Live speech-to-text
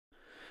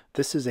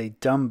This is a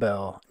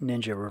dumbbell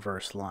ninja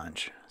reverse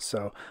lunge.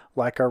 So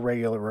like our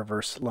regular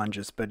reverse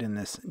lunges, but in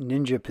this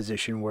ninja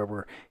position where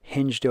we're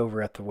hinged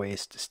over at the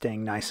waist,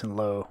 staying nice and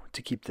low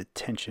to keep the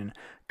tension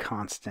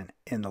constant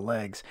in the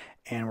legs.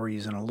 And we're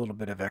using a little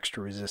bit of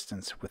extra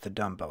resistance with the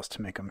dumbbells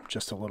to make them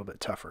just a little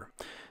bit tougher.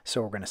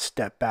 So we're going to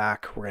step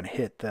back, we're going to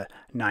hit the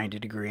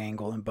 90-degree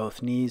angle in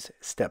both knees,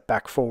 step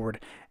back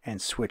forward,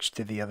 and switch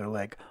to the other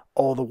leg,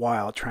 all the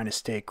while trying to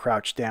stay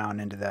crouched down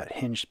into that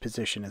hinged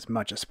position as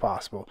much as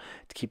possible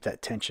to keep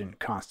that tension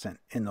constant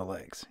in the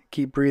legs.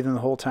 Keep breathing the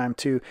whole time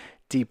too.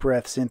 Deep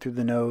breaths in through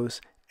the nose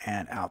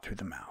and out through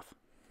the mouth.